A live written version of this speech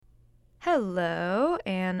Hello,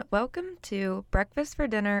 and welcome to Breakfast for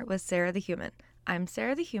Dinner with Sarah the Human. I'm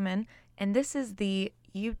Sarah the Human, and this is the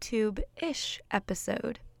YouTube-ish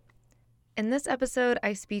episode. In this episode,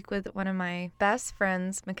 I speak with one of my best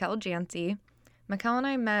friends, Mikkel Jancy. Mikkel and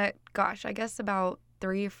I met, I guess about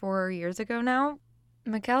 3 or 4 years ago now.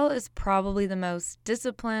 Mikkel is probably the most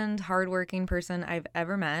disciplined, hardworking person I've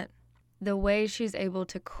ever met. The way she's able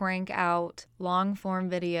to crank out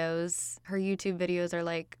long-form videos, her YouTube videos are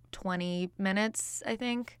like 20 minutes, I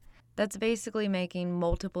think. That's basically making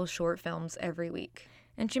multiple short films every week.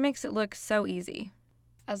 And she makes it look so easy.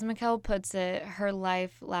 As Mikkel puts it, her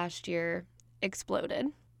life last year exploded.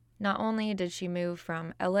 Not only did she move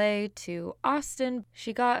from LA to Austin,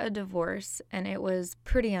 she got a divorce, and it was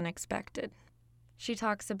pretty unexpected. She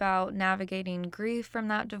talks about navigating grief from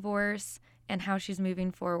that divorce and how she's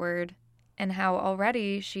moving forward, and how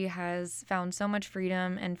already she has found so much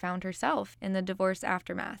freedom and found herself in the divorce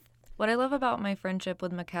aftermath. What I love about my friendship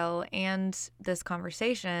with Mikkel and this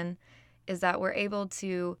conversation is that we're able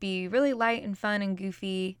to be really light and fun and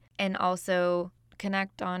goofy and also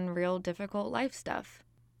connect on real difficult life stuff.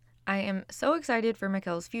 I am so excited for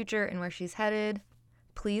Mikkel's future and where she's headed.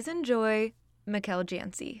 Please enjoy Mikkel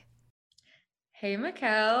Jancy. Hey,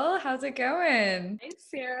 Mikkel, how's it going? Hey,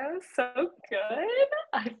 Sarah. So good.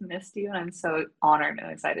 I've missed you, and I'm so honored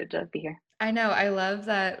and excited to be here. I know. I love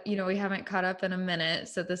that, we haven't caught up in a minute,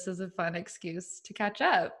 so this is a fun excuse to catch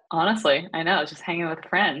up. Honestly, I know, just hanging with a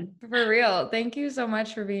friend. For real. Thank you so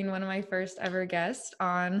much for being one of my first ever guests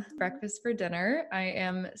on Breakfast for Dinner. I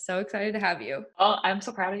am so excited to have you. Well, I'm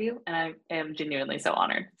so proud of you, and I am genuinely so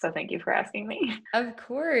honored. So thank you for asking me. Of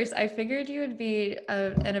course. I figured you would be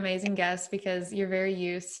an amazing guest because you're very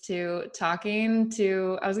used to talking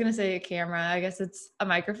to, I was going to say a camera, I guess it's a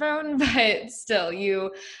microphone, but still,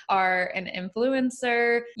 you are an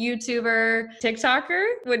influencer, YouTuber, TikToker.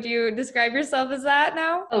 Would you describe yourself as that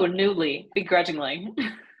now? Oh, newly, begrudgingly.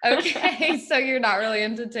 Okay, so you're not really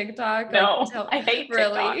into TikTok? No, I hate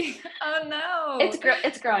really? TikTok. Oh no.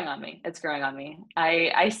 It's growing on me. It's growing on me.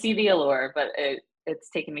 I see the allure, but it's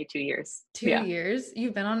taken me 2 years. 2 years?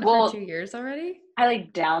 You've been on it for 2 years already? I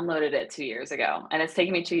downloaded it 2 years ago, and it's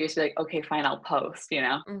taken me 2 years to be like, okay, fine, I'll post,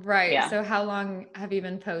 Right. Yeah. So how long have you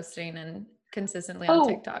been posting and consistently on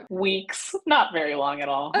TikTok? Weeks, not very long at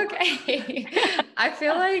all. Okay. I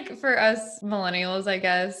feel like for us millennials, I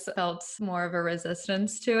guess, felt more of a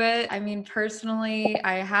resistance to it. I mean, personally,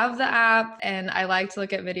 I have the app and I like to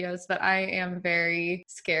look at videos, but I am very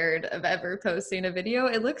scared of ever posting a video.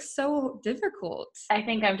 It looks so difficult. I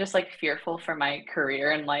think I'm just like fearful for my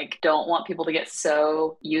career and like don't want people to get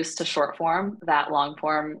so used to short form that long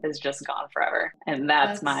form is just gone forever. And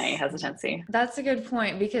that's my hesitancy. That's a good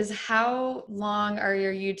point, because how long are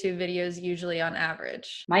your YouTube videos usually on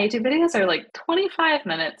average? My YouTube videos are like 25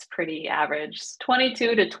 minutes, pretty average,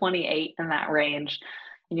 22 to 28 in that range.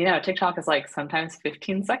 And TikTok is like sometimes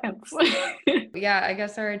 15 seconds. Yeah, I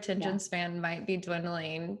guess our attention span might be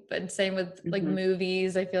dwindling, but same with like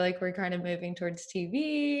movies. I feel like we're kind of moving towards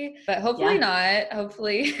TV, but hopefully not.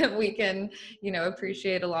 Hopefully we can,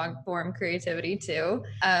 appreciate a long form creativity too.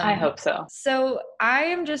 I hope so. So I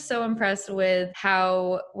am just so impressed with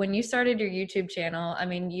how when you started your YouTube channel, I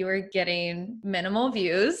mean, you were getting minimal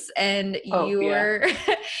views and your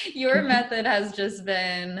method has just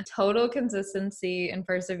been total consistency and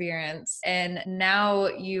perseverance. And now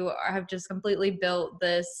you have just completely built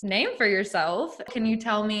this name for yourself. Can you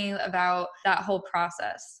tell me about that whole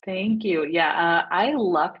process? Thank you. Yeah, I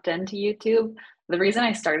lucked into YouTube. The reason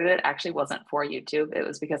I started it actually wasn't for YouTube. It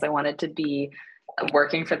was because I wanted to be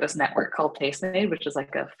working for this network called Tastemade, which is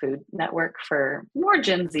like a food network for more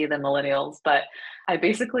Gen Z than millennials. But I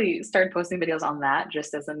basically started posting videos on that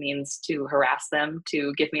just as a means to harass them,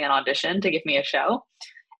 to give me an audition, to give me a show.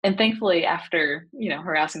 And thankfully, after,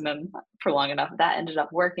 harassing them for long enough, that ended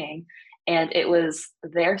up working. And it was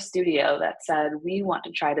their studio that said, we want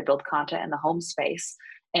to try to build content in the home space.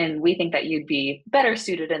 And we think that you'd be better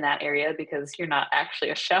suited in that area because you're not actually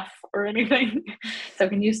a chef or anything. So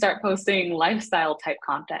can you start posting lifestyle type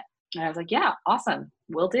content? And I was like, yeah, awesome.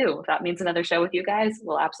 Will do. If that means another show with you guys,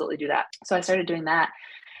 we'll absolutely do that. So I started doing that.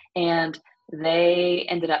 And they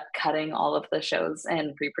ended up cutting all of the shows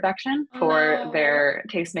in pre-production for their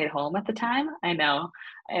Tastemade home at the time. I know.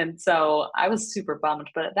 And so I was super bummed.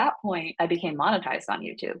 But at that point, I became monetized on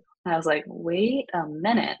YouTube. And I was like, wait a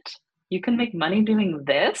minute. You can make money doing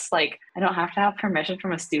this? Like, I don't have to have permission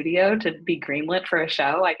from a studio to be greenlit for a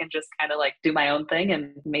show. I can just kind of like do my own thing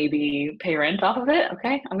and maybe pay rent off of it.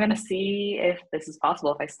 Okay, I'm going to see if this is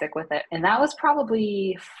possible if I stick with it. And that was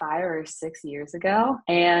probably 5 or 6 years ago.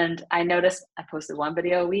 And I noticed I posted one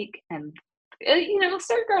video a week and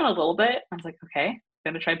started growing a little bit. I was like, okay, I'm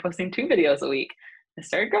going to try posting 2 videos a week. I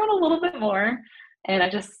started growing a little bit more, and I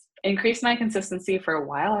just increased my consistency. For a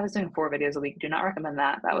while I was doing 4 videos a week. Do not recommend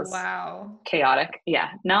that. That was Wow. chaotic.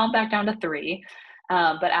 Yeah. Now I'm back down to 3.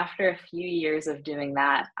 But after a few years of doing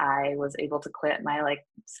that, I was able to quit my like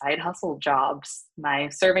side hustle jobs, my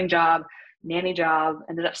serving job, nanny job,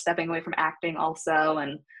 ended up stepping away from acting also.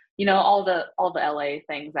 And, all the LA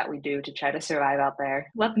things that we do to try to survive out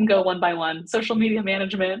there, let them go one by one, social media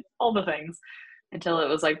management, all the things, until it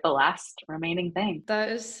was like the last remaining thing. That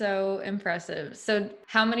is so impressive. So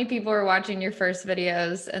how many people are watching your first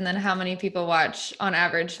videos, and then how many people watch on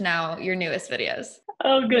average now your newest videos?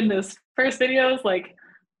 Oh goodness. First videos, like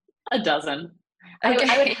a dozen. I would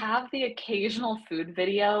Okay. have the occasional food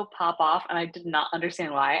video pop off, and I did not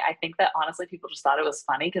understand why. I think that honestly, people just thought it was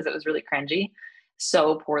funny because it was really cringy,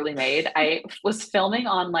 so poorly made. I was filming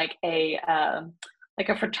on like a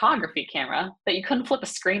photography camera that you couldn't flip a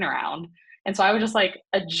screen around, and so I would just like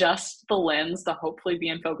adjust the lens to hopefully be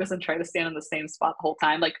in focus and try to stand in the same spot the whole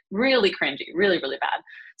time. Like really cringy, really really bad.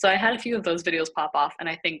 So I had a few of those videos pop off, and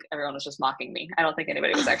I think everyone was just mocking me. I don't think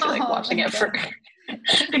anybody was actually like Oh watching my it for God.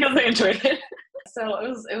 because they enjoyed it. So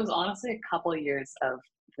it was honestly a couple of years of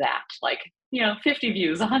that, like 50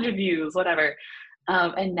 views, 100 views, whatever.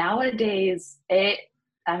 And nowadays, it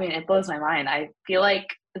blows my mind. I feel like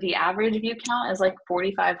the average view count is like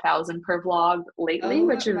 45,000 per vlog lately, Oh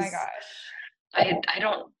which my is gosh.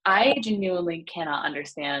 I genuinely cannot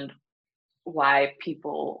understand why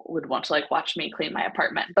people would want to like watch me clean my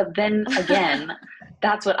apartment. But then again,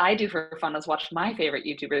 that's what I do for fun, is watch my favorite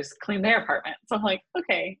YouTubers clean their apartment. So I'm like,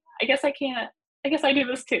 okay, I guess I do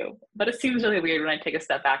this too. But it seems really weird when I take a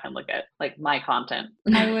step back and look at like my content.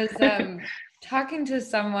 I was talking to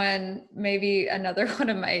someone, maybe another one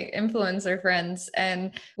of my influencer friends,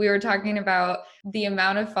 and we were talking about the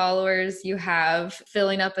amount of followers you have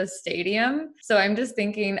filling up a stadium. So I'm just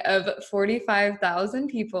thinking of 45,000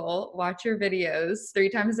 people watch your videos 3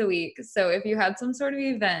 times a week. So if you had some sort of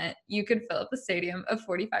event, you could fill up a stadium of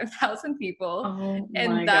 45,000 people. Oh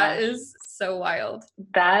And my that gosh. is so wild.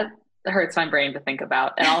 That hurts my brain to think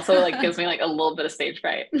about. And also like gives me like a little bit of stage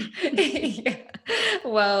fright. Yeah.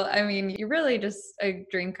 Well, I mean, you really just a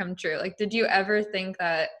dream come true. Like, did you ever think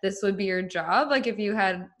that this would be your job? Like, if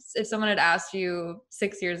someone had asked you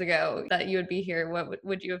 6 years ago that you would be here,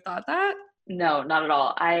 would you have thought that? No, not at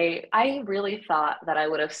all. I really thought that I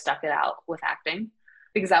would have stuck it out with acting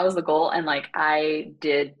because that was the goal. And like I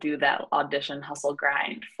did do that audition hustle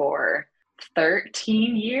grind for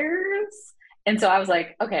 13 years. And so I was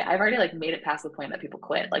like, okay, I've already like made it past the point that people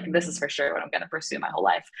quit. Like this is for sure what I'm going to pursue my whole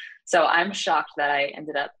life. So I'm shocked that I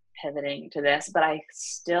ended up pivoting to this, but I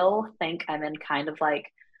still think I'm in kind of like,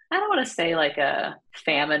 I don't want to say like a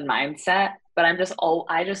famine mindset, but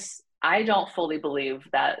I don't fully believe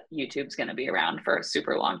that YouTube's going to be around for a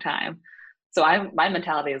super long time. So my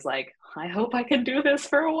mentality is like, I hope I can do this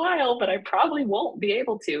for a while, but I probably won't be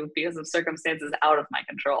able to because of circumstances out of my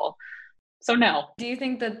control. So no. Do you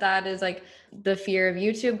think that that is like the fear of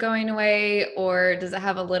YouTube going away, or does it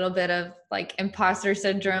have a little bit of like imposter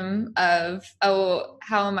syndrome of, oh,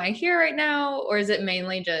 how am I here right now? Or is it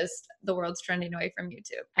mainly just the world's trending away from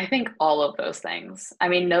YouTube? I think all of those things. I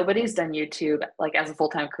mean, nobody's done YouTube like as a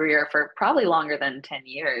full-time career for probably longer than 10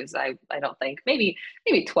 years. I don't think. Maybe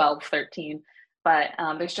 12, 13. But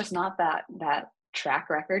there's just not that track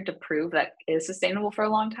record to prove that is sustainable for a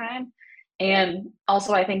long time. And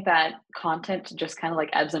also I think that content just kind of like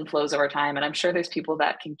ebbs and flows over time. And I'm sure there's people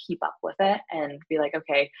that can keep up with it and be like,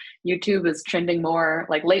 okay, YouTube is trending more.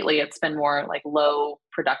 Like lately it's been more like low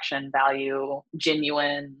production value,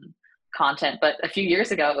 genuine content. But a few years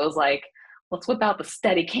ago, it was like, let's whip out the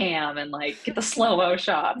steady cam and like get the slow-mo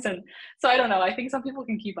shots. And so I don't know. I think some people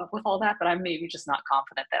can keep up with all that, but I'm maybe just not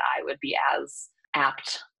confident that I would be as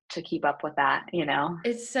apt to keep up with that.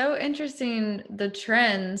 It's so interesting, the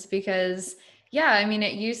trends, because yeah, I mean,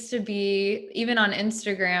 it used to be even on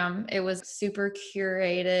Instagram, it was super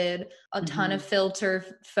curated, a ton of Hmm.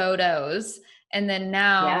 photos. And then Yeah.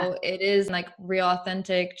 now it is like real,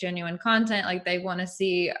 authentic, genuine content. Like they want to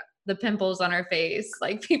see the pimples on our face.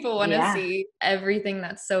 Like people want to Yeah. see everything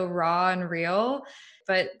that's so raw and real.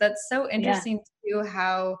 But that's so Yeah. interesting too,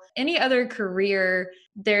 how any other career,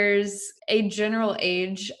 there's a general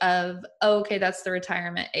age of, oh, okay, that's the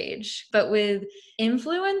retirement age. But with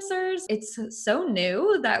influencers, it's so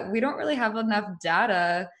new that we don't really have enough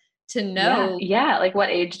data to Yeah, know. yeah. Like, what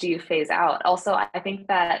age do you phase out? Also, I think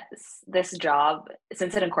that this job,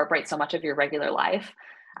 since it incorporates so much of your regular life,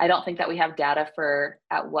 I don't think that we have data for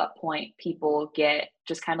at what point people get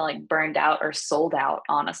just kind of like burned out or sold out,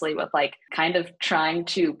 honestly, with like kind of trying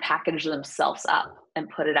to package themselves up and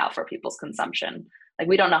put it out for people's consumption. Like,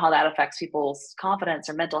 we don't know how that affects people's confidence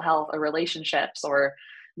or mental health or relationships or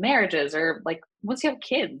marriages, or like once you have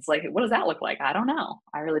kids, like what does that look like? I don't know.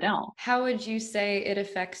 I really don't. How would you say it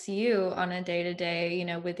affects you on a day to day,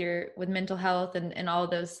 with mental health and all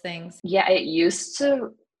those things? Yeah, it used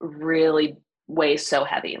to really weigh so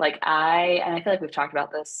heavy. And I feel like we've talked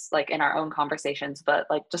about this like in our own conversations, but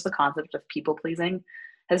like just the concept of people pleasing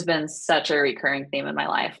has been such a recurring theme in my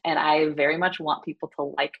life. And I very much want people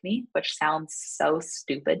to like me, which sounds so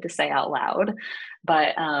stupid to say out loud,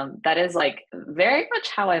 but that is like very much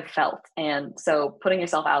how I've felt. And so putting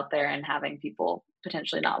yourself out there and having people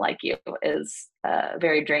potentially not like you is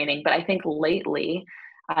very draining. But I think lately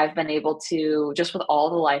I've been able to, just with all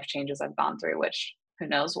the life changes I've gone through, which who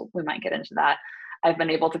knows, we might get into that. I've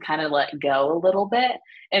been able to kind of let go a little bit.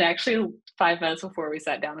 And actually, 5 minutes before we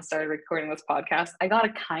sat down and started recording this podcast, I got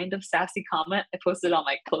a kind of sassy comment. I posted on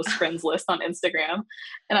my close friends list on Instagram.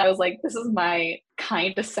 And I was like, this is my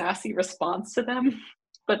kind of sassy response to them.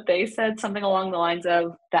 But they said something along the lines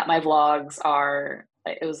of that my vlogs are,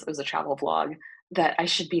 it was a travel vlog, that I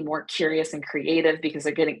should be more curious and creative because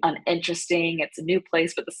they're getting uninteresting. It's a new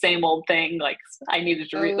place, but the same old thing. Like, I needed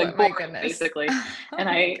to read, like, boring, basically. And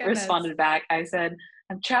I responded back. I said,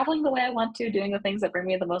 I'm traveling the way I want to, doing the things that bring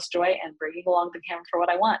me the most joy, and bringing along the camera for what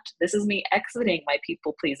I want. This is me exiting my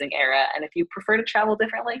people pleasing era. And if you prefer to travel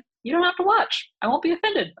differently, you don't have to watch. I won't be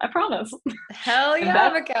offended. I promise. Hell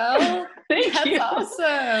yeah, Mikkel. Thank you. That's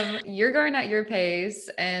awesome. You're going at your pace,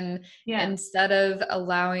 and instead of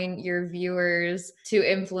allowing your viewers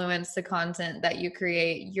to influence the content that you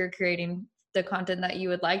create, you're creating the content that you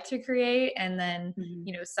would like to create. And then,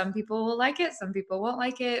 some people will like it, some people won't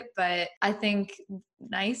like it, but I think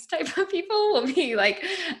nice type of people will be like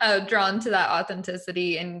drawn to that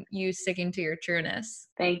authenticity and you sticking to your trueness.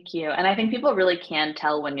 Thank you. And I think people really can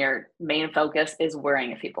tell when your main focus is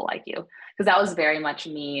worrying if people like you, because that was very much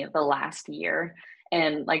me the last year.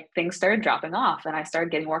 And like things started dropping off and I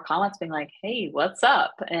started getting more comments being like, hey, what's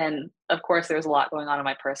up? And of course there was a lot going on in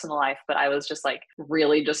my personal life, but I was just like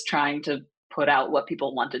really just trying to put out what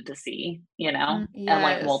people wanted to see, and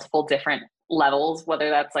like multiple different levels, whether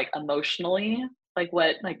that's like emotionally, like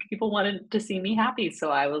what, like people wanted to see me happy. So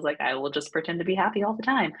I was like, I will just pretend to be happy all the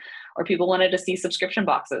time. Or people wanted to see subscription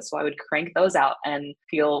boxes. So I would crank those out and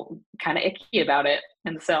feel kind of icky about it.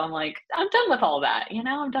 And so I'm like, I'm done with all that.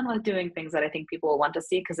 I'm done with doing things that I think people will want to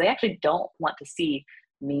see, because they actually don't want to see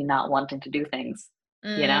me not wanting to do things.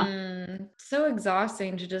 So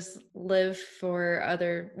exhausting to just live for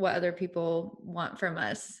what other people want from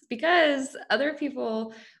us, because other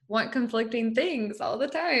people want conflicting things all the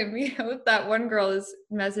time. That one girl is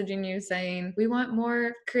messaging you saying, we want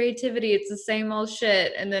more creativity, it's the same old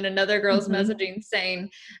shit. And then another girl's messaging saying,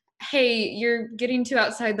 hey, you're getting too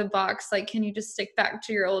outside the box. Like, can you just stick back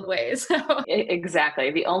to your old ways? Exactly.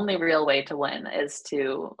 The only real way to win is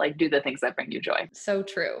to like do the things that bring you joy. So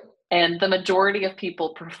true. And the majority of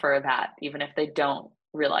people prefer that, even if they don't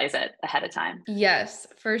realize it ahead of time. Yes,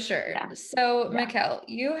 for sure. Yeah. So, Mikkel,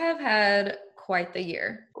 you have had quite the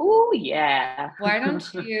year. Oh, yeah. Why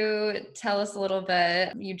don't you tell us a little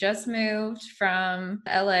bit? You just moved from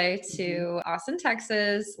LA to Austin,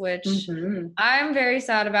 Texas, which I'm very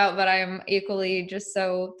sad about, but I'm equally just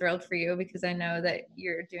so thrilled for you because I know that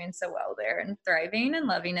you're doing so well there and thriving and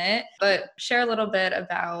loving it. But share a little bit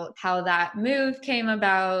about how that move came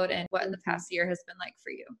about and what the past year has been like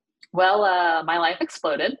for you. Well, my life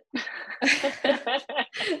exploded.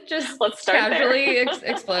 Just let's start casually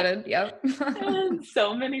exploded. Yep. In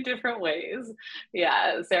so many different ways.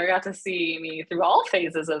 Yeah, Sarah got to see me through all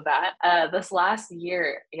phases of that. This last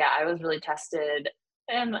year, I was really tested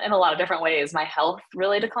in a lot of different ways. My health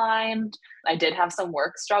really declined. I did have some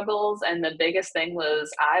work struggles, and the biggest thing was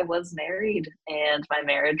I was married and my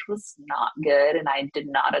marriage was not good, and I did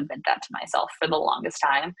not admit that to myself for the longest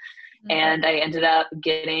time. And I ended up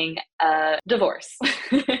getting a divorce.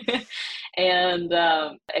 And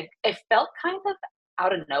it felt kind of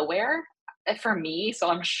out of nowhere for me. So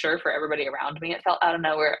I'm sure for everybody around me, it felt out of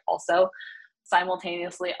nowhere also.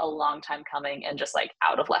 Simultaneously, a long time coming and just like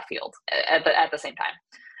out of left field at the same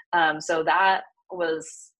time. So that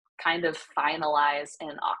was kind of finalized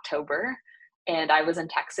in October. And I was in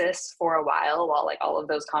Texas for a while like all of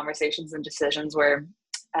those conversations and decisions were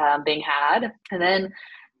being had. And then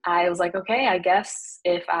I was like, okay, I guess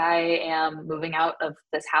if I am moving out of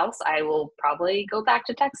this house, I will probably go back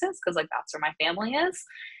to Texas because like that's where my family is.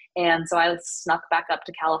 And so I snuck back up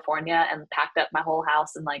to California and packed up my whole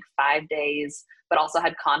house in like 5 days, but also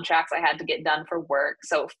had contracts I had to get done for work.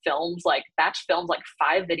 So films, like batch filmed like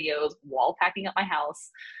 5 videos while packing up my house.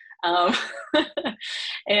 Um,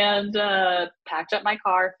 and packed up my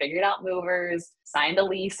car, figured out movers, signed a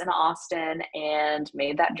lease in Austin, and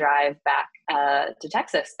made that drive back to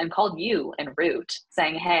Texas and called you en route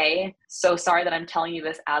saying, hey, so sorry that I'm telling you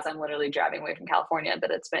this as I'm literally driving away from California,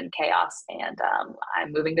 but it's been chaos and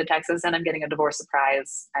I'm moving to Texas and I'm getting a divorce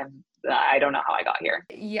surprise. I don't know how I got here.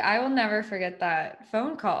 Yeah, I will never forget that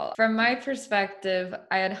phone call. From my perspective,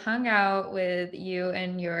 I had hung out with you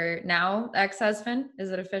and your now ex-husband. Is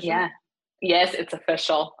it official? Yeah. Yes, it's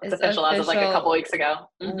official. It's official as of like a couple weeks ago.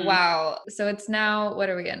 Mm-hmm. Wow. So it's now, what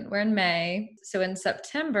are we in? We're in May. So in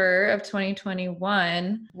September of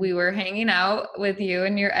 2021, we were hanging out with you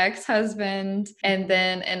and your ex-husband. And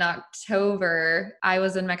then in October, I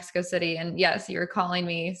was in Mexico City. And yes, you were calling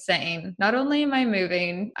me saying, not only am I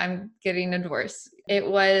moving, I'm getting a divorce. It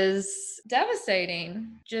was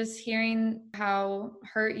devastating just hearing how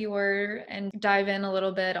hurt you were and dive in a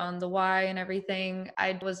little bit on the why and everything.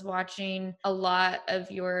 I was watching a lot of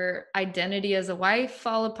your identity as a wife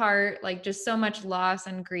fall apart, like just so much loss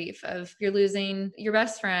and grief of you're losing your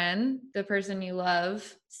best friend, the person you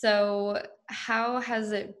love. So how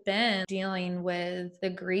has it been dealing with the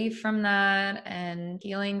grief from that and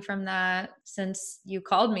healing from that since you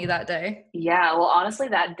called me that day? Yeah, well, honestly,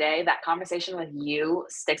 that day, that conversation with you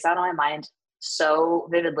sticks out in my mind so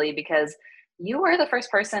vividly because you were the first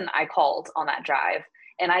person I called on that drive.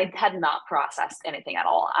 And I had not processed anything at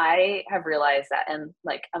all. I have realized that in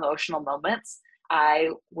like emotional moments, I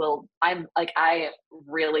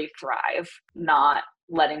really thrive not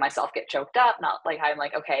letting myself get choked up, not like I'm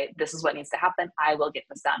like, okay, this is what needs to happen. I will get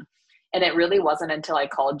this done. And it really wasn't until I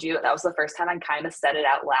called you. That was the first time I kind of said it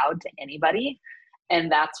out loud to anybody.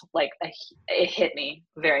 And that's like, it hit me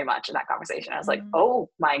very much in that conversation. I was like, oh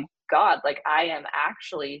my God, like I am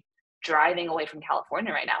actually driving away from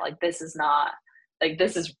California right now. Like this is not, like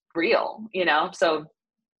this is real, you know? So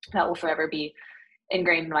that will forever be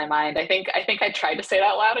ingrained in my mind. I think I tried to say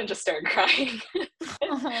that loud and just started crying.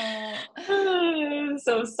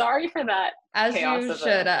 So sorry for that. As you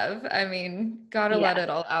should have. I mean, gotta let it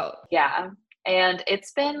all out. Yeah. And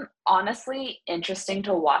it's been honestly interesting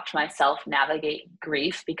to watch myself navigate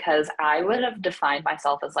grief because I would have defined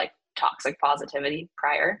myself as like toxic positivity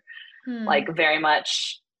prior. Like very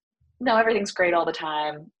much, no, everything's great all the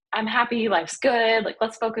time. I'm happy, life's good. Like,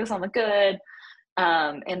 let's focus on the good.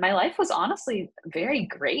 And my life was honestly very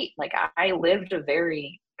great. Like I lived a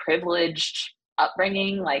very privileged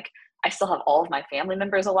upbringing. Like I still have all of my family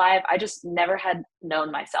members alive. I just never had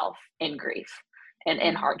known myself in grief and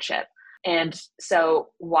in hardship. And so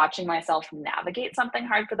watching myself navigate something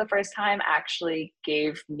hard for the first time actually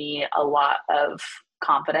gave me a lot of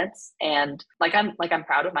confidence. And I'm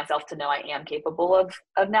proud of myself to know I am capable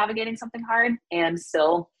of navigating something hard and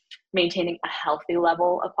still maintaining a healthy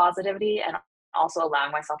level of positivity and also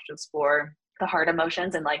allowing myself to explore the hard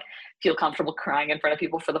emotions and like feel comfortable crying in front of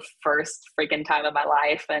people for the first freaking time of my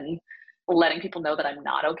life and letting people know that I'm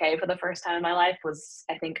not okay for the first time in my life was,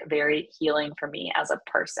 I think, very healing for me as a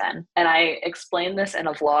person. And I explained this in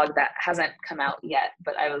a vlog that hasn't come out yet,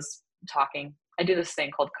 but I do this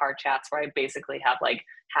thing called car chats where I basically have like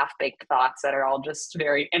half-baked thoughts that are all just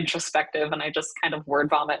very introspective and I just kind of word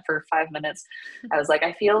vomit for 5 minutes. I was like,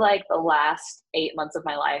 I feel like the last 8 months of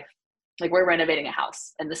my life, like we're renovating a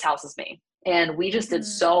house and this house is me. And we just did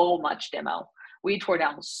so much demo. We tore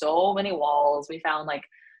down so many walls. We found like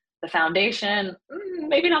the foundation,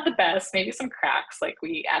 maybe not the best, maybe some cracks. Like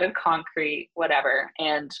we added concrete, whatever.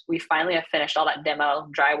 And we finally have finished all that demo,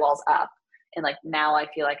 drywall's up. And like now I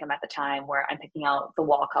feel like I'm at the time where I'm picking out the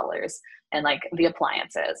wall colors and like the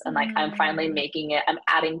appliances. And like I'm finally I'm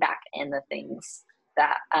adding back in the things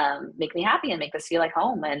that make me happy and make this feel like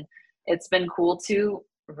home. And it's been cool to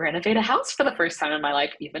renovate a house for the first time in my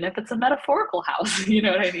life, even if it's a metaphorical house. You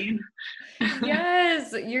know what I mean?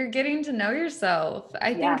 Yes, you're getting to know yourself.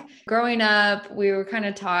 I think growing up, we were kind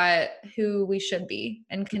of taught who we should be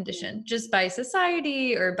and conditioned just by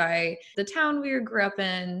society or by the town we grew up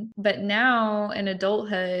in. But now in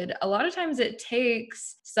adulthood, a lot of times it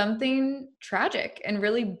takes something tragic and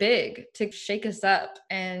really big to shake us up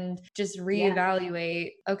and just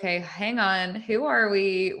reevaluate, okay, hang on, who are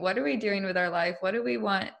we? What are we doing with our life? What do we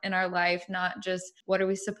want in our life? Not just what are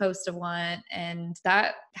we supposed to want? And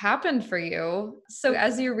that happened for you. So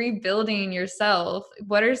as you're rebuilding yourself,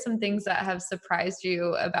 what are some things that have surprised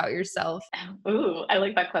you about yourself? Ooh, I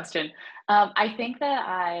like that question. I think that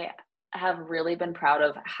I have really been proud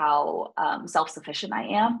of how self-sufficient I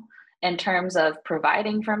am in terms of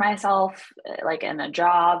providing for myself, like in a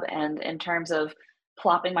job, and in terms of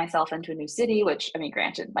plopping myself into a new city, which I mean,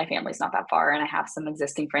 granted, my family's not that far and I have some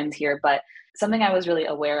existing friends here, but something I was really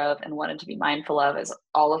aware of and wanted to be mindful of is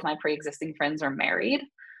all of my pre existing friends are married.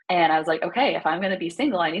 And I was like, okay, if I'm going to be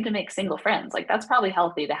single, I need to make single friends. Like, that's probably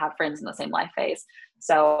healthy to have friends in the same life phase.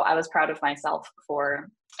 So I was proud of myself for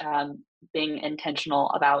being intentional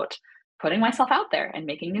about putting myself out there and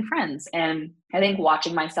making new friends. And I think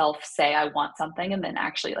watching myself say I want something and then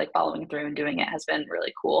actually like following through and doing it has been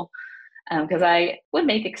really cool. Because I would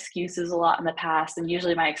make excuses a lot in the past, and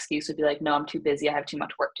usually my excuse would be like, no, I'm too busy, I have too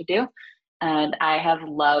much work to do. And I have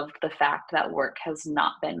loved the fact that work has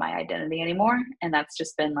not been my identity anymore. And that's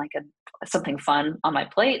just been like something fun on my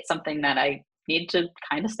plate, something that I need to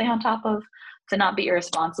kind of stay on top of to not be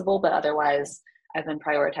irresponsible, but otherwise I've been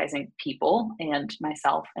prioritizing people and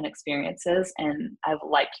myself and experiences. And I've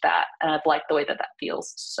liked that. And I've liked the way that that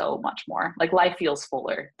feels so much more. Like life feels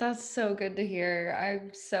fuller. That's so good to hear.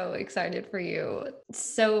 I'm so excited for you.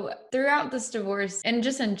 So, throughout this divorce and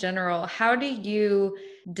just in general, how do you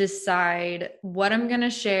decide what I'm going to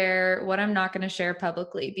share, what I'm not going to share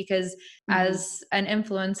publicly? Because as an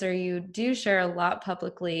influencer, you do share a lot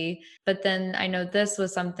publicly, but then I know this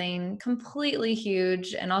was something completely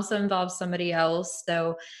huge and also involves somebody else.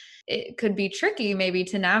 So, it could be tricky maybe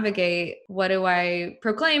to navigate. What do I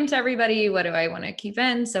proclaim to everybody? What do I want to keep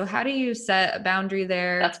in? So how do you set a boundary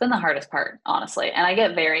there? That's been the hardest part, honestly. And I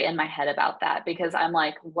get very in my head about that because I'm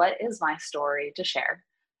like, what is my story to share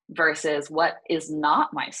versus what is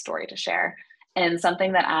not my story to share? And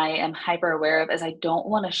something that I am hyper aware of is I don't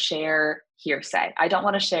want to share hearsay. I don't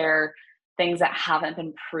want to share things that haven't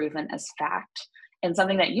been proven as fact. And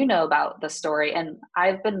something that you know about the story, and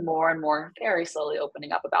I've been more and more very slowly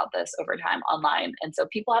opening up about this over time online. And so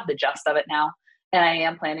people have the gist of it now. And I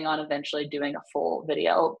am planning on eventually doing a full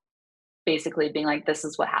video basically being like, this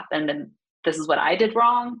is what happened and this is what I did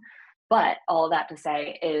wrong. But all of that to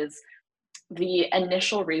say is the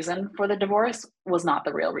initial reason for the divorce was not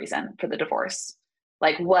the real reason for the divorce.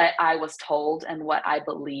 Like what I was told and what I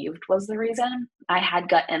believed was the reason. I had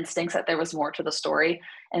gut instincts that there was more to the story.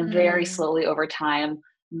 And very slowly over time,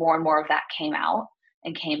 more and more of that came out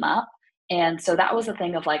and came up. And so that was the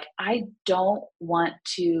thing of like, I don't want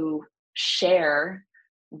to share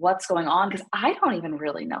what's going on because I don't even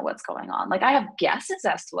really know what's going on. Like I have guesses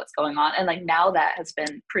as to what's going on. And like now that has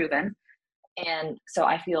been proven. And so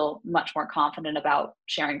I feel much more confident about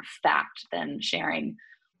sharing fact than sharing,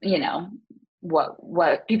 you know,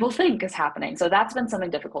 what people think is happening. So that's been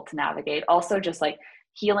something difficult to navigate. Also just like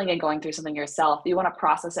healing and going through something yourself, you want to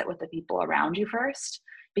process it with the people around you first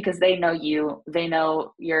because they know you, they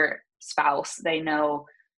know your spouse, they know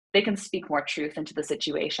they can speak more truth into the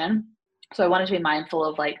situation. So I wanted to be mindful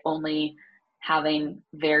of like only having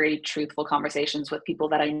very truthful conversations with people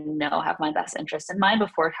that I know have my best interest in mind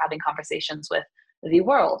before having conversations with the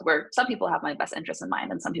world, where some people have my best interest in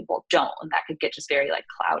mind and some people don't. And that could get just very like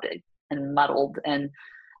clouded and muddled and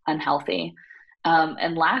unhealthy.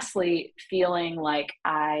 And lastly, feeling like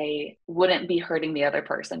I wouldn't be hurting the other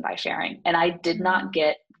person by sharing. And I did not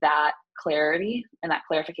get that clarity and that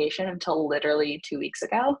clarification until literally 2 weeks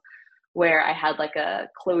ago, where I had like a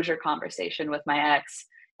closure conversation with my ex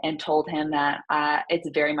and told him that it's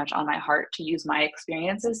very much on my heart to use my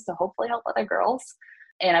experiences to hopefully help other girls.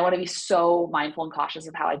 And I want to be so mindful and cautious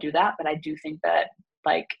of how I do that. But I do think that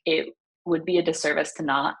like it would be a disservice to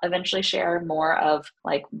not eventually share more of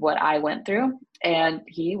like what I went through. And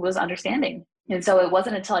he was understanding. And so it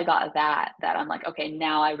wasn't until I got that I'm like, okay,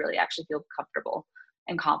 now I really actually feel comfortable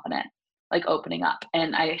and confident like opening up.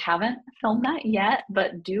 And I haven't filmed that yet,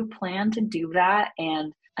 but do plan to do that.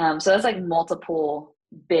 And so that's like multiple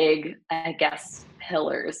big, I guess,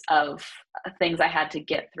 pillars of things I had to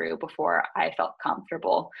get through before I felt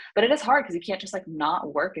comfortable. But it is hard because you can't just like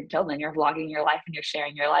not work until then. You're vlogging your life and you're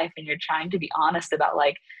sharing your life and you're trying to be honest about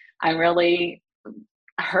like, I'm really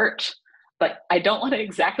hurt, but I don't want to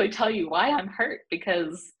exactly tell you why I'm hurt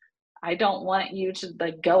because I don't want you to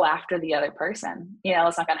like go after the other person. You know,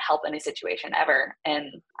 it's not going to help any situation ever. And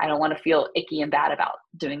I don't want to feel icky and bad about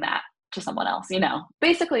doing that to someone else, you know.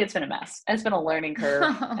 Basically, it's been a mess. It's been a learning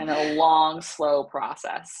curve and a long, slow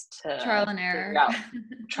process to Trial and figure error. out.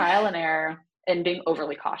 Trial and error and being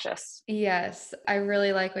overly cautious. Yes, I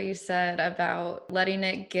really like what you said about letting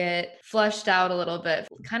it get flushed out a little bit,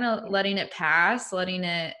 kind of letting it pass, letting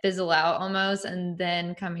it fizzle out almost, and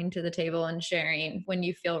then coming to the table and sharing when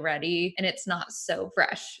you feel ready and it's not so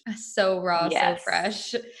fresh, so raw, so Yes.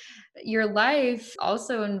 fresh. your life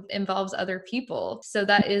also involves other people. So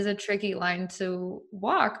that is a tricky line to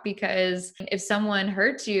walk, because if someone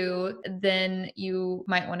hurts you, then you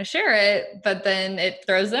might want to share it, but then it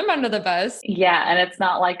throws them under the bus. Yeah. And it's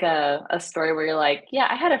not like a story where you're like, yeah,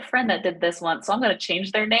 I had a friend that did this once, so I'm going to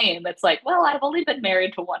change their name. It's like, well, I've only been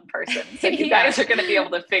married to one person. So you guys are going to be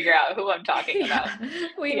able to figure out who I'm talking about.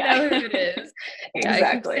 We know who it is. Exactly.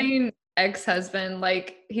 I keep saying ex-husband,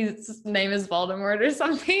 like his name is Voldemort or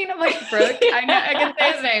something. I'm like, Brooke. I know, I can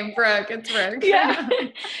say his name, Brooke. It's Brooke. Yeah.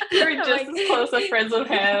 You're just as close of friends with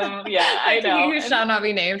him. Yeah, I know. He shall not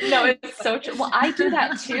be named. No, it's so true. Well, I do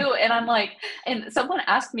that too. And I'm like, and someone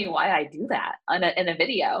asked me why I do that in a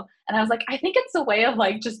video. And I was like, I think it's a way of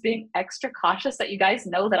like just being extra cautious that you guys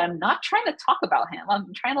know that I'm not trying to talk about him.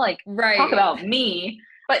 I'm trying to like talk about me.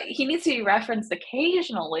 But he needs to be referenced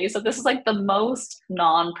occasionally. So this is like the most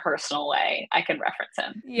non-personal way I can reference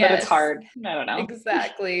him. Yes. But it's hard. I don't know.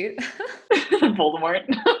 Exactly. Voldemort.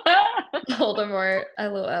 Voldemort.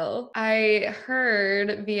 LOL. I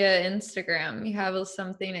heard via Instagram you have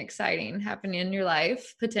something exciting happening in your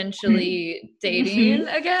life, potentially dating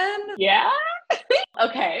again. Yeah.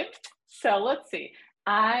 Okay. So let's see.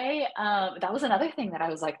 That was another thing that I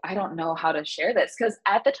was like, I don't know how to share this, because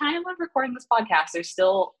at the time of recording this podcast, it's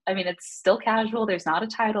still casual. There's not a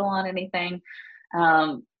title on anything.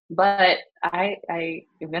 But I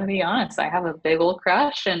am going to be honest, I have a big old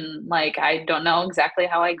crush, and like, I don't know exactly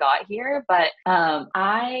how I got here, but,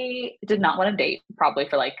 I did not want to date probably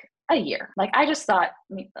for like a year. Like, I just thought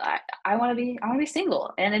I want to be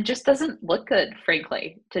single, and it just doesn't look good,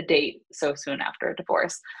 frankly, to date so soon after a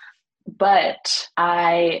divorce. But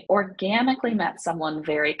I organically met someone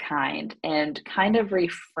very kind and kind of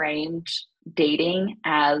reframed dating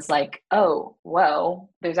as like, oh, whoa,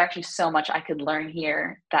 there's actually so much I could learn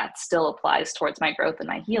here that still applies towards my growth and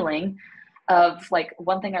my healing. Of like,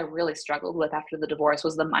 one thing I really struggled with after the divorce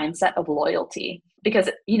was the mindset of loyalty. Because,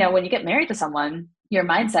 you know, when you get married to someone, your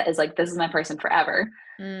mindset is like, this is my person forever.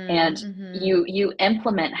 And you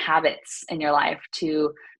implement habits in your life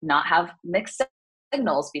to not have mixed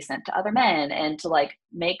signals be sent to other men, and to like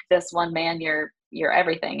make this one man your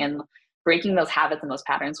everything. And breaking those habits and those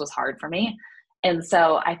patterns was hard for me. And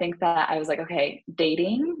so I think that I was like, okay,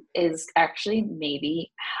 dating is actually maybe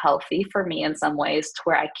healthy for me in some ways, to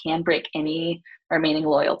where I can break any remaining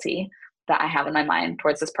loyalty that I have in my mind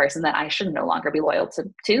towards this person that I should no longer be loyal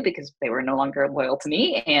to because they were no longer loyal to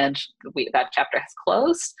me, and that chapter has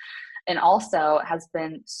closed. And also has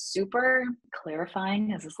been super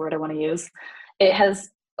clarifying, is this word I want to use. It has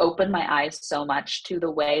opened my eyes so much to the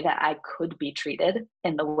way that I could be treated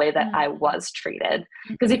and the way that I was treated.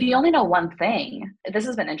 Because if you only know one thing, this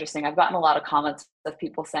has been interesting. I've gotten a lot of comments of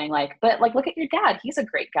people saying like, but like, look at your dad. He's a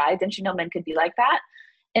great guy. Didn't you know men could be like that?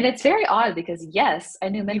 And it's very odd, because yes, I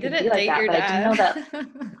knew men could be like that, but I didn't know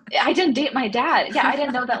that I didn't date my dad. Yeah. I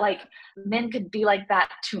didn't know that like men could be like that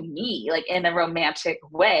to me, like in a romantic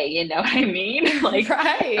way. You know what I mean? Like,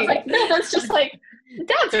 right. I was like, no, that's just like,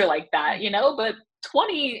 dads are like that, you know, but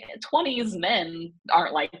 20s men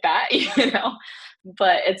aren't like that, you know.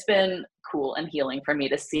 But it's been cool and healing for me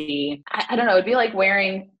to see. I don't know, it'd be like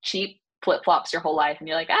wearing cheap flip-flops your whole life, and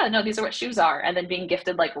you're like, no, these are what shoes are, and then being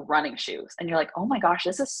gifted like running shoes, and you're like, oh my gosh,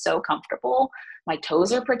 this is so comfortable, my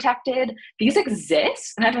toes are protected, these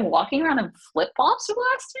exist, and I've been walking around in flip-flops for the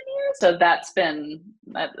last 10 years. So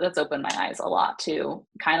that's opened my eyes a lot to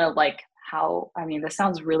kind of like how, I mean, this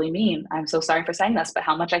sounds really mean, I'm so sorry for saying this, but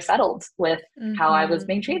how much I settled with how I was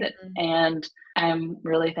being treated. And I'm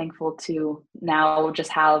really thankful to now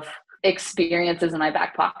just have experiences in my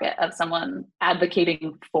back pocket of someone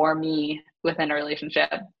advocating for me within a relationship.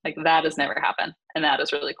 Like, that has never happened, and that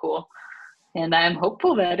is really cool. And I'm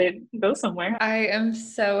hopeful that it goes somewhere. I am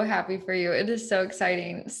so happy for you. It is so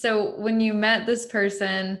exciting. So when you met this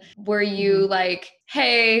person, were you like,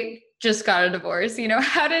 hey, just got a divorce? You know,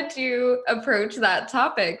 how did you approach that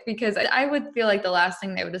topic? Because I would feel like the last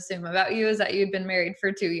thing they would assume about you is that you'd been married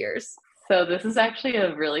for 2 years. So this is actually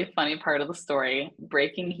a really funny part of the story.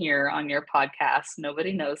 Breaking here on your podcast.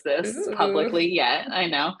 Nobody knows this publicly yet. I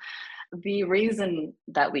know. The reason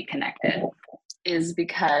that we connected is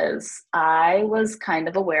because I was kind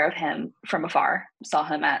of aware of him from afar, saw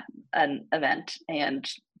him at an event and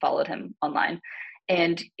followed him online.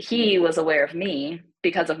 And he was aware of me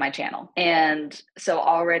because of my channel. And so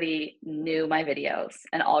already knew my videos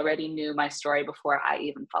and already knew my story before I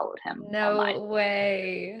even followed him online. No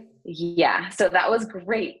way. Yeah. So that was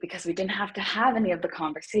great, because we didn't have to have any of the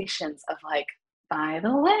conversations of like, by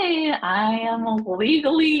the way, I am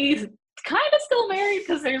legally kind of still married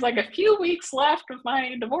because there's like a few weeks left of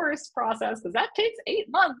my divorce process, because that takes 8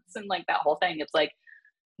 months, and like that whole thing. It's like,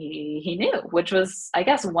 he knew, which was, I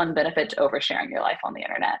guess, one benefit to oversharing your life on the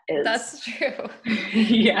internet is That's true.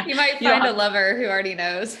 yeah, You might you don't find a have, lover who already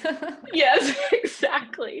knows. yes,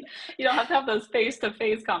 exactly. You don't have to have those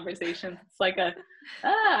face-to-face conversations. It's like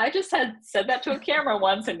I just had said that to a camera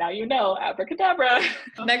once and now you know, abracadabra.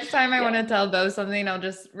 Next time I want Yeah. to tell Bo something, I'll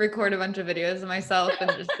just record a bunch of videos of myself and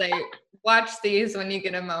just say, watch these when you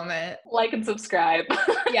get a moment. Like and subscribe.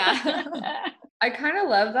 Yeah. I kind of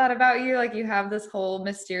love that about you. Like you have this whole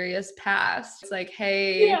mysterious past. It's like,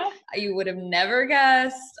 hey, Yeah. you would have never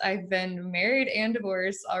guessed. I've been married and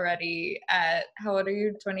divorced already at, how old are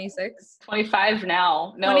you? 26? 25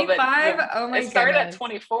 now. No, 25? but Oh my it started at goodness.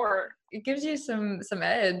 24. It gives you some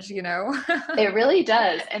edge, you know? It really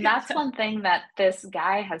does. And that's one thing that this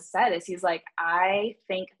guy has said is he's like, I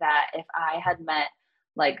think that if I had met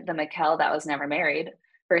like the Mikkel that was never married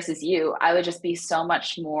versus you, I would just be so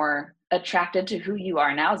much more attracted to who you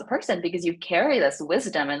are now as a person because you carry this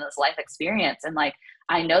wisdom and this life experience. And like,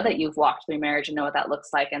 I know that you've walked through marriage and know what that looks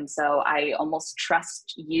like. And so I almost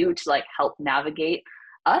trust you to like help navigate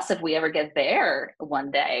us if we ever get there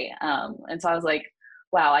one day. And so I was like,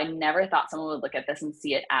 wow, I never thought someone would look at this and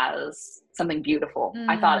see it as something beautiful.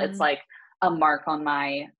 I thought it's like a mark on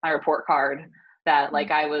my report card that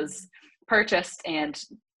like I was purchased and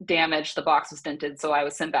damaged, the box was dented, so I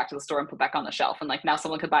was sent back to the store and put back on the shelf, and like now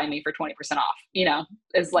someone could buy me for 20% off, you know,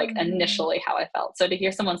 is like initially how I felt. So to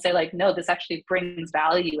hear someone say like, no, this actually brings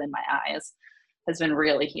value in my eyes has been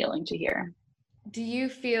really healing to hear. Do you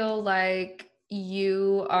feel like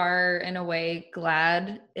you are in a way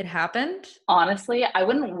glad it happened? Honestly, I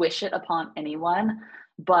wouldn't wish it upon anyone,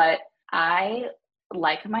 but I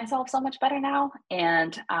like myself so much better now.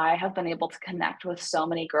 And I have been able to connect with so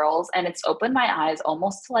many girls. And it's opened my eyes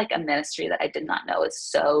almost to like a ministry that I did not know is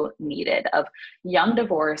so needed of young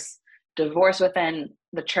divorce, divorce within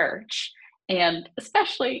the church, and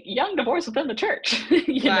especially young divorce within the church.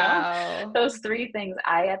 You know, Wow. those three things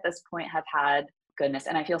I at this point have had goodness.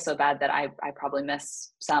 And I feel so bad that I probably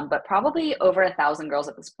miss some, but probably over 1,000 girls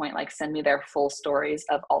at this point, like send me their full stories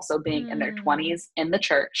of also being in their 20s in the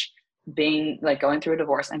church, being like going through a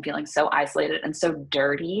divorce and feeling so isolated and so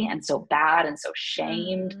dirty and so bad and so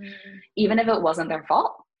shamed, even if it wasn't their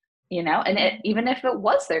fault, you know, and even if it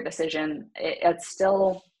was their decision, it's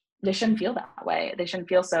still, they shouldn't feel that way. They shouldn't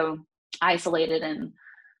feel so isolated and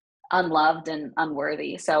unloved and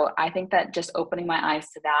unworthy. So I think that just opening my eyes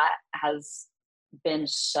to that has been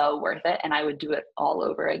so worth it. And I would do it all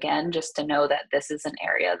over again just to know that this is an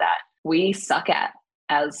area that we suck at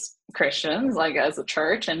as Christians, like as a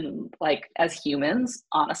church and like as humans,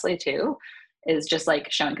 honestly, too, is just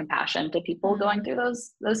like showing compassion to people going through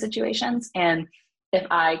those situations. And if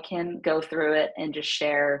I can go through it and just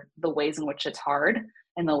share the ways in which it's hard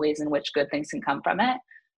and the ways in which good things can come from it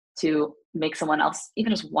to make someone else,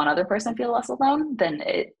 even just one other person, feel less alone, then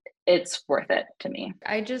it's worth it to me.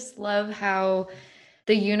 I just love how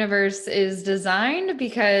the universe is designed,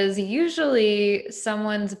 because usually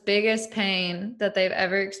someone's biggest pain that they've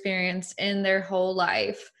ever experienced in their whole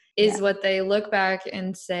life is what they look back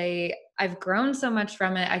and say, I've grown so much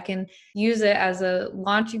from it. I can use it as a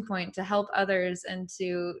launching point to help others and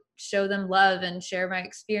to show them love and share my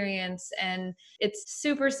experience. And it's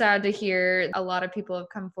super sad to hear a lot of people have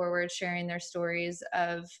come forward sharing their stories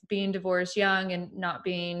of being divorced young and not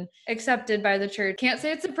being accepted by the church. Can't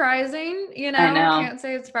say it's surprising, you know, I know. can't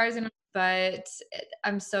say it's surprising, but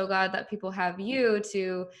I'm so glad that people have you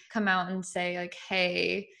to come out and say like,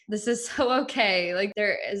 hey, this is so okay. Like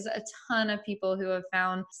there is a ton of people who have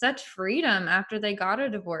found such freedom after they got a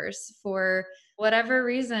divorce for whatever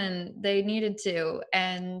reason they needed to.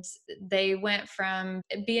 And they went from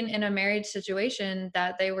being in a marriage situation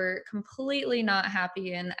that they were completely not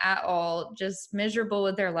happy in at all, just miserable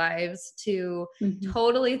with their lives, to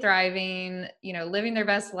totally thriving, you know, living their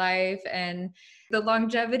best life. And the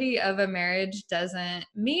longevity of a marriage doesn't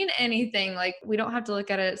mean anything. Like we don't have to look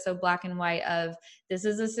at it so black and white of this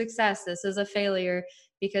is a success, this is a failure,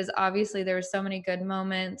 because obviously there were so many good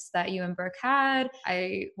moments that you and Brooke had.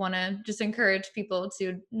 I want to just encourage people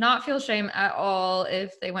to not feel shame at all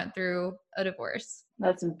if they went through a divorce.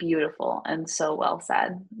 That's beautiful and so well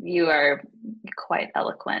said. You are quite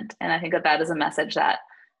eloquent. And I think that that is a message that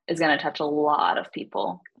is going to touch a lot of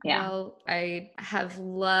people. Yeah. Well, I have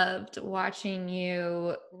loved watching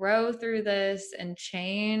you grow through this and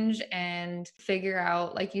change and figure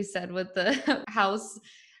out, like you said, with the house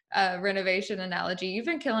renovation analogy. You've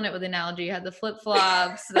been killing it with analogy. You had the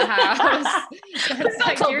flip-flops, the house. That's I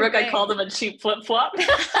like told your Brooke I thing. called him a cheap flip-flop.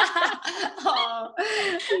 Oh,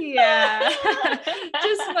 yeah.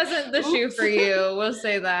 Just wasn't the shoe for you. We'll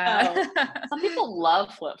say that. Some people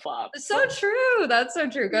love flip-flops. So true. That's so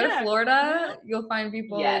true. Go to Yeah. Florida. You'll find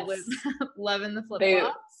people Yes. with loving the They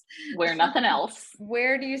flip-flops. wear nothing else.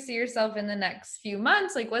 Where do you see yourself in the next few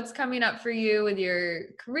months? Like what's coming up for you with your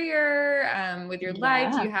career, with your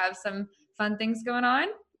life? Do you have some fun things going on?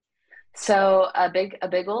 So a big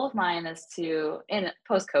goal of mine is to, in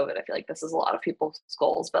post-COVID, I feel like this is a lot of people's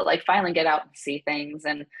goals, but like finally get out and see things.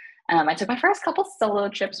 And I took my first couple solo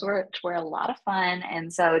trips, which were a lot of fun.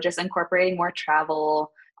 And so just incorporating more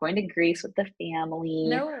travel, going to Greece with the family.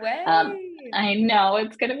 No way. I know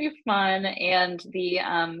it's going to be fun. And the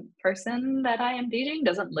person that I am dating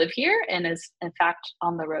doesn't live here and is in fact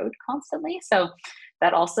on the road constantly. So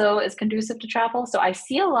that also is conducive to travel. So I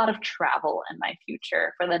see a lot of travel in my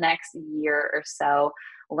future for the next year or so,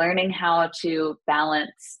 learning how to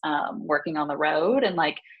balance working on the road and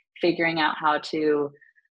like figuring out how to,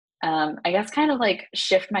 I guess, kind of like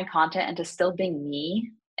shift my content into still being me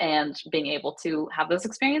and being able to have those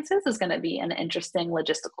experiences is going to be an interesting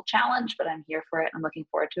logistical challenge, but I'm here for it. I'm looking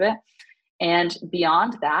forward to it. And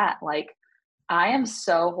beyond that, like I am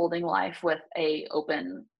so holding life with a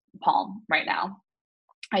open palm right now.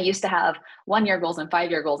 I used to have 1-year goals and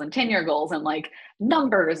 5-year goals and 10-year goals and like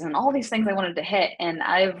numbers and all these things I wanted to hit. And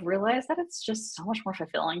I've realized that it's just so much more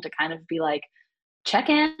fulfilling to kind of be like, check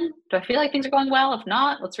in. Do I feel like things are going well? If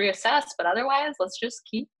not, let's reassess. But otherwise, let's just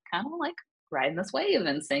keep kind of like riding this wave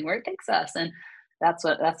and seeing where it takes us. And that's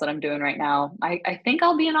what I'm doing right now. I think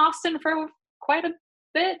I'll be in Austin for quite a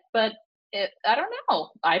bit, but I don't know.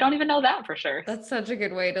 I don't even know that for sure. That's such a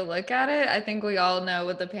good way to look at it. I think we all know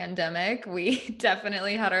with the pandemic, we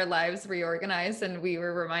definitely had our lives reorganized and we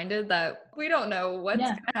were reminded that we don't know what's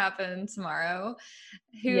going to happen tomorrow.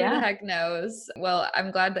 Who the heck knows? Well,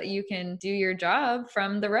 I'm glad that you can do your job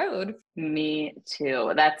from the road. Me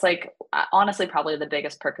too. That's like honestly probably the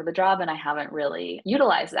biggest perk of the job. And I haven't really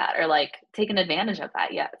utilized that or like taken advantage of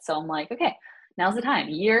that yet. So I'm like, okay, now's the time.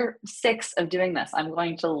 Year 6 of doing this, I'm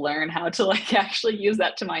going to learn how to like actually use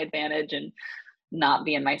that to my advantage and not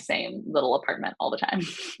be in my same little apartment all the time.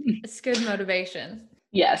 It's good motivation.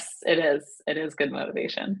 Yes, it is. It is good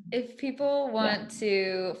motivation. If people want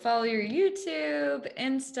to follow your YouTube,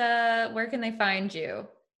 Insta, where can they find you?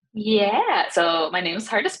 Yeah. So my name is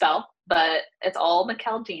hard to spell, but it's all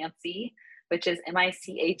Mikkel Janse, which is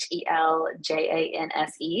MICHELJANSE.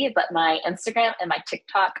 But my Instagram and my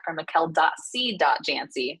TikTok are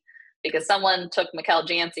Mikkel.c.Janse because someone took Mikkel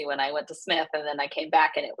Janse when I went to Smith and then I came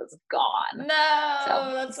back and it was gone. No,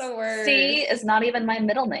 so, that's the worst. C is not even my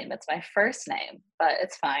middle name. It's my first name, but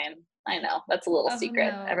it's fine. I know. That's a little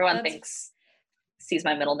secret. No, everyone thinks C's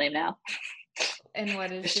my middle name now. And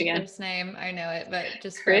what is your first name? I know it, but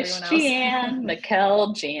just for Christiane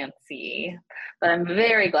Mikkel Janse. But I'm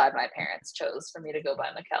very glad my parents chose for me to go by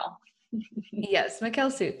Mikkel. Yes,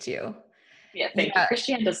 Mikkel suits you. Yeah, thank you.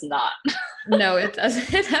 Christiane does not. No, it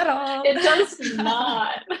doesn't at all. It does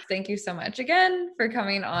not. Thank you so much again for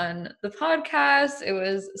coming on the podcast. It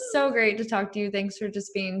was so great to talk to you. Thanks for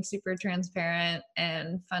just being super transparent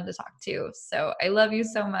and fun to talk to. So I love you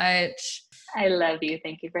so much. I love you.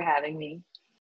 Thank you for having me.